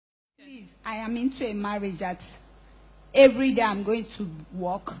Please, I am into a marriage that every day I'm going to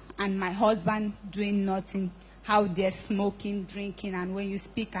work and my husband doing nothing. How they're smoking, drinking, and when you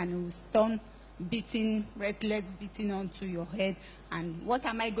speak and you stun, beating, reckless beating onto your head. And what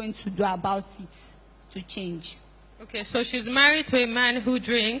am I going to do about it to change? Okay, so she's married to a man who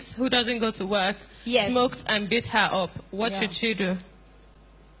drinks, who doesn't go to work, Yes. smokes and beats her up. What should she do?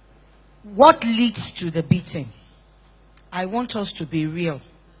 What leads to the beating? I want us to be real.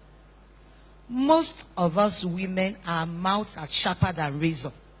 Most of us women, our mouths are sharper than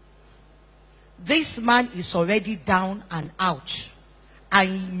razor. This man is already down and out,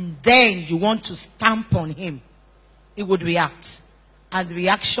 and then you want to stamp on him. He would react, and the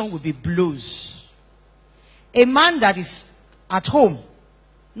reaction would be blows. A man that is at home,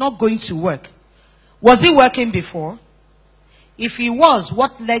 not going to work. Was he working before? If he was,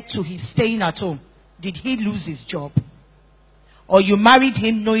 what led to his staying at home? Did he lose his job? Or you married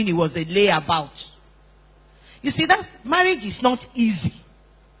him knowing he was a layabout? You see, that marriage is not easy.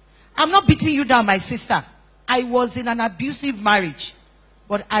 I'm not beating you down, my sister. I was in an abusive marriage,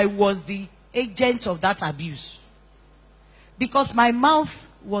 but I was the agent of that abuse. Because my mouth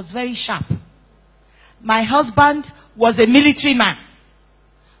was very sharp. My husband was a military man.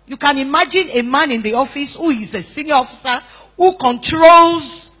 You can imagine a man in the office who is a senior officer who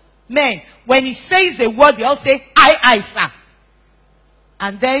controls men. When he says a word, they all say, aye, sir.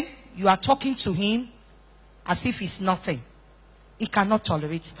 And then you are talking to him as if it's nothing. He cannot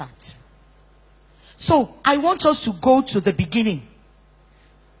tolerate that. So I want us to go to the beginning.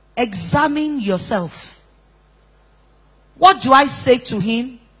 Examine yourself. What do I say to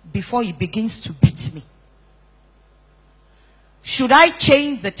him before he begins to beat me? Should I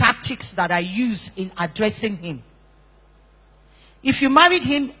change the tactics that I use in addressing him? If you married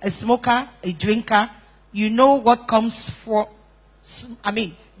him a smoker, a drinker, you know what comes for,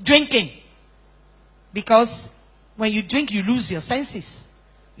 drinking. Because when you drink, you lose your senses.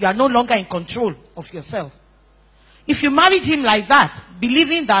 You are no longer in control of yourself. If you married him like that,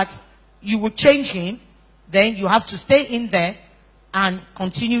 believing that you will change him, then you have to stay in there and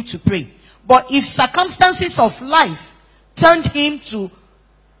continue to pray. But if circumstances of life turned him to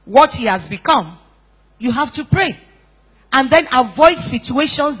what he has become, you have to pray. And then avoid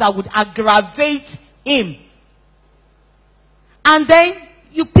situations that would aggravate him. And then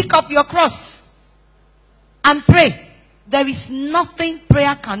you pick up your cross and pray. There is nothing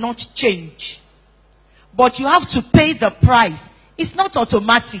prayer cannot change. But you have to pay the price. It's not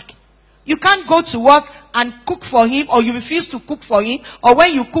automatic. You can't go to work and cook for him, or you refuse to cook for him, or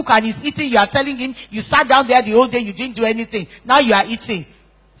when you cook and he's eating, you are telling him, you sat down there the whole day, you didn't do anything. Now you are eating.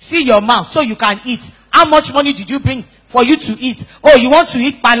 See your mouth so you can eat. How much money did you bring for you to eat? Oh, you want to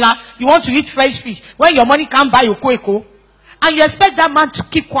eat pala, you want to eat fresh fish. When your money can't buy your kweko, and you expect that man to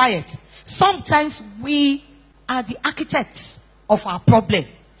keep quiet. Sometimes we are the architects of our problem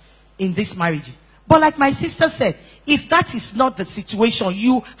in these marriages. But like my sister said, if that is not the situation,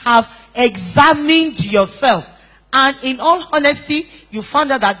 you have examined yourself. And in all honesty, you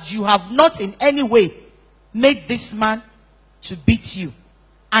found out that you have not in any way made this man to beat you.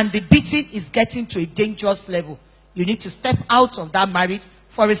 And the beating is getting to a dangerous level. You need to step out of that marriage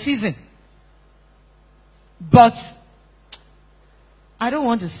for a season. But I don't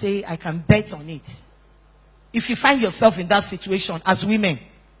want to say I can bet on it. If you find yourself in that situation as women,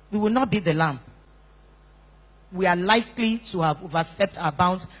 we will not be the lamb. We are likely to have overstepped our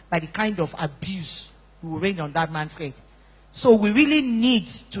bounds by the kind of abuse we will rain on that man's head. So we really need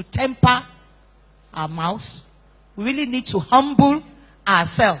to temper our mouths. We really need to humble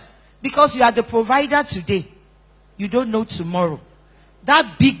ourselves. Because you are the provider today. You don't know tomorrow.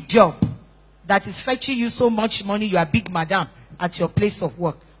 That big job that is fetching you so much money, you are big madam at your place of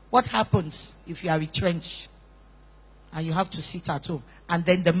work. What happens if you are retrenched and you have to sit at home? And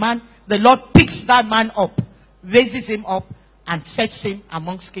then the Lord picks that man up, raises him up, and sets him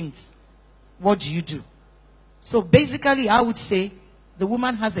amongst kings. What do you do? So basically, I would say the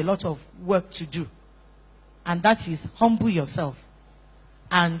woman has a lot of work to do. And that is humble yourself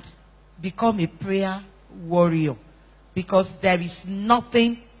and become a prayer warrior. Because there is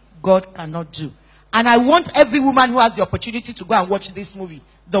nothing God cannot do. And I want every woman who has the opportunity to go and watch this movie,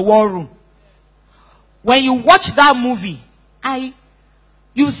 The War Room. When you watch that movie,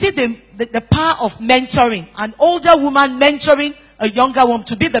 you see the power of mentoring. An older woman mentoring a younger woman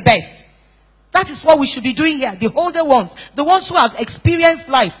to be the best. That is what we should be doing here. The older ones, the ones who have experienced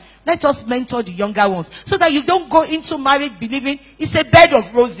life. Let us mentor the younger ones. So that you don't go into marriage believing it's a bed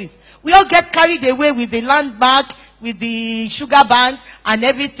of roses. We all get carried away with the landmark, with the sugar band and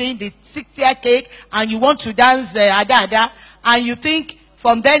everything, the 6-year cake, and you want to dance ada, and you think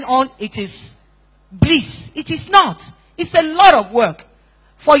from then on it is bliss. It is not. It's a lot of work.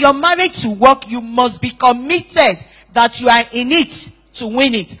 For your marriage to work, you must be committed that you are in it to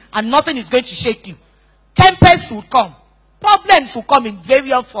win it, and nothing is going to shake you. Tempests will come. Problems will come in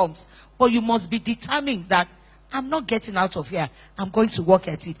various forms. But you must be determined that I'm not getting out of here. I'm going to work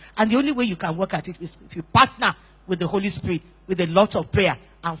at it. And the only way you can work at it is if you partner with the Holy Spirit with a lot of prayer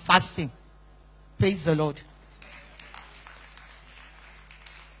and fasting. Praise the Lord.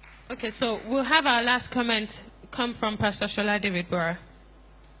 Okay, so we'll have our last comment come from Pastor Shola David Bora.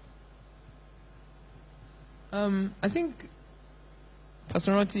 I think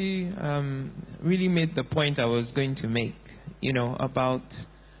Pastor Roti really made the point I was going to make, about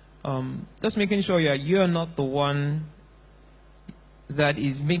just making sure you're not the one that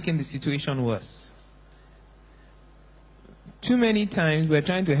is making the situation worse. Too many times we're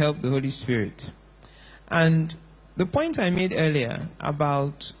trying to help the Holy Spirit. And the point I made earlier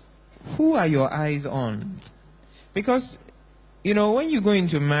about who are your eyes on? Because, when you go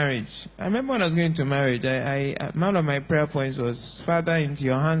into marriage, I remember when I was going to marriage, one of my prayer points was, Father, into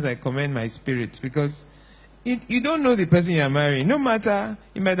your hands I commend my spirit. Because you don't know the person you are marrying. No matter,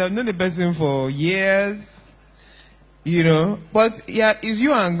 you might have known the person for years, but yeah, it's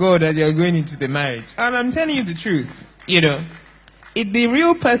you and God that you're going into the marriage. And I'm telling you the truth, if the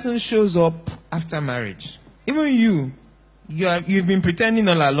real person shows up after marriage, even you've been pretending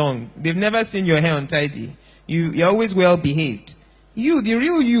all along. They've never seen your hair untidy. You're always well behaved. The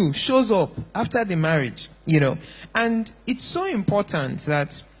real you, shows up after the marriage, And it's so important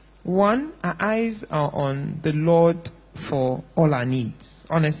that, one, our eyes are on the Lord for all our needs,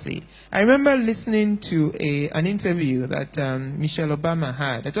 honestly. I remember listening to an interview that Michelle Obama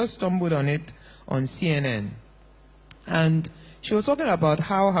had. I just stumbled on it on CNN. And she was talking about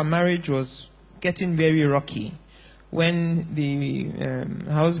how her marriage was getting very rocky. When the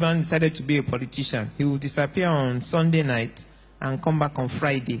husband decided to be a politician, he would disappear on Sunday night and come back on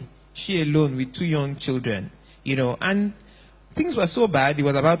Friday. She alone with 2 young children, and things were so bad, he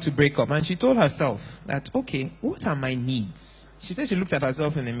was about to break up. And she told herself that, okay, what are my needs? She said she looked at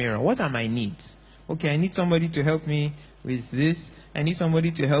herself in the mirror. What are my needs? Okay, I need somebody to help me with this. I need somebody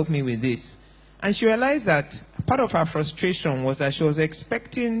to help me with this. And she realized that part of her frustration was that she was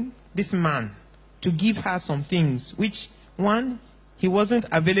expecting this man to give her some things, which, one, he wasn't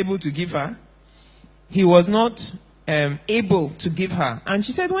available to give her. He was not able to give her. And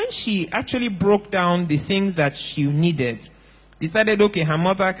she said when she actually broke down the things that she needed, decided, okay, her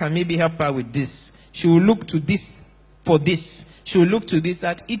mother can maybe help her with this. She will look to this for this. She will look to this.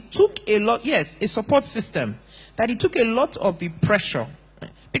 That it took a lot, yes, a support system. That it took a lot of the pressure.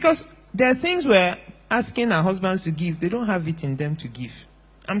 Because there are things we're asking our husbands to give. They don't have it in them to give.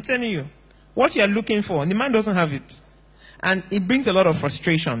 I'm telling you. What you're looking for, the man doesn't have it. And it brings a lot of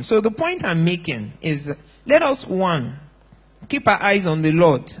frustration. So the point I'm making is, let us, one, keep our eyes on the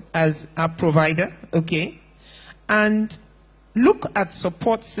Lord as our provider, okay? And look at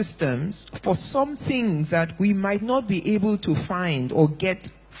support systems for some things that we might not be able to find or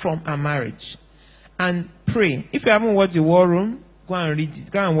get from our marriage. And pray. If you haven't watched The War Room, go and read it.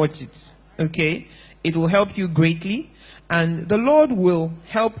 Go and watch it, okay? It will help you greatly. And the Lord will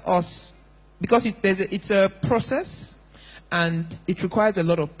help us, because it's a process and it requires a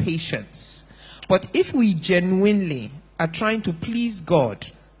lot of patience. But if we genuinely are trying to please God,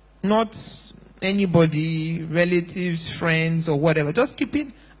 not anybody, relatives, friends, or whatever, just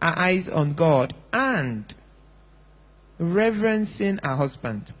keeping our eyes on God and reverencing our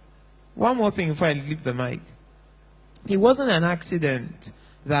husband. One more thing before I leave the mic. It wasn't an accident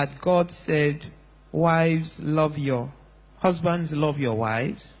that God said, wives, love your husbands, love your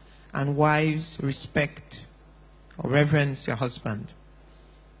wives, and wives, respect or reverence your husband.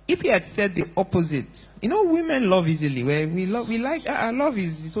 If he had said the opposite, women love easily. Where we like, our love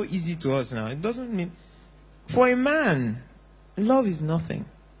is so easy to us now. It doesn't mean, for a man, love is nothing.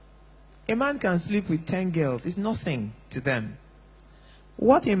 A man can sleep with 10 girls. It's nothing to them.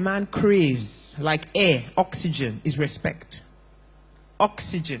 What a man craves, like air, oxygen, is respect.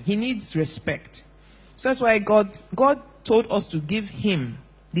 Oxygen. He needs respect. So that's why God told us to give him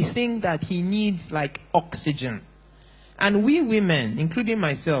the thing that he needs, like oxygen. And we women, including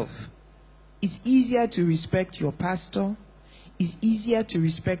myself, it's easier to respect your pastor. It's easier to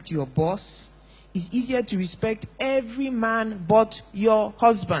respect your boss. It's easier to respect every man but your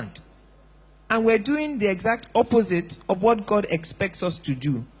husband. And we're doing the exact opposite of what God expects us to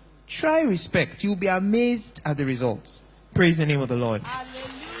do. Try respect. You'll be amazed at the results. Praise the name of the Lord.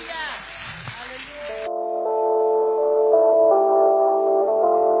 Hallelujah.